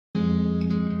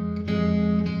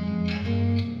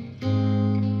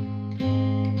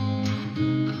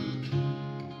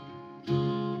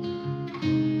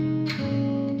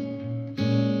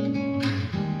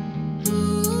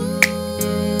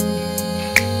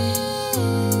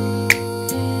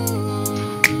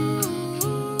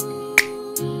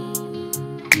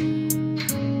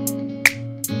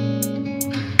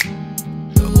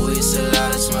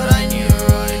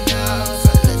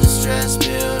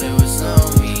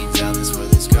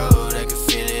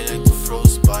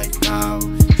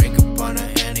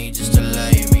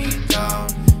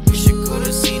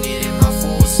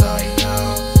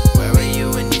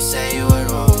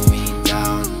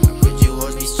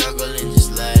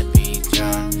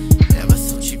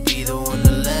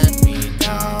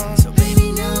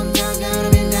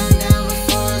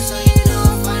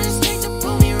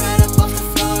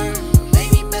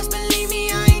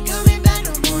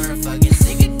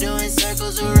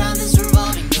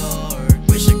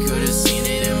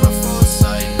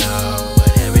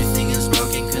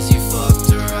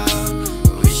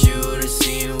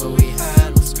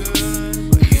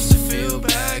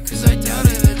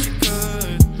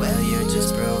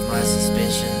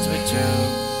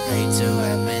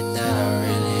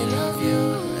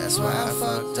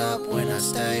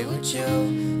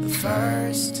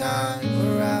first time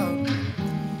around.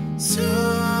 Soon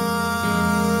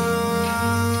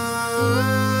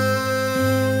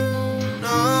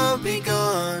I'll be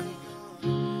gone,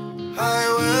 I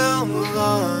will move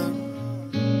on.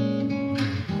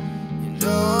 You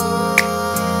know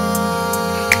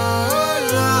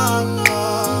love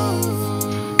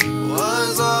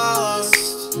was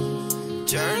lost,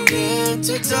 turned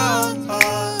into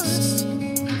dust.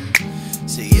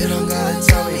 So you don't gotta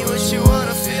tell me what you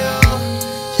wanna feel,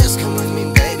 just come with me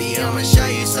baby, I'ma show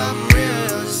you something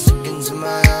real. Just look into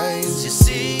my eyes, you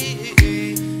see,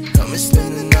 come and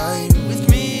spend the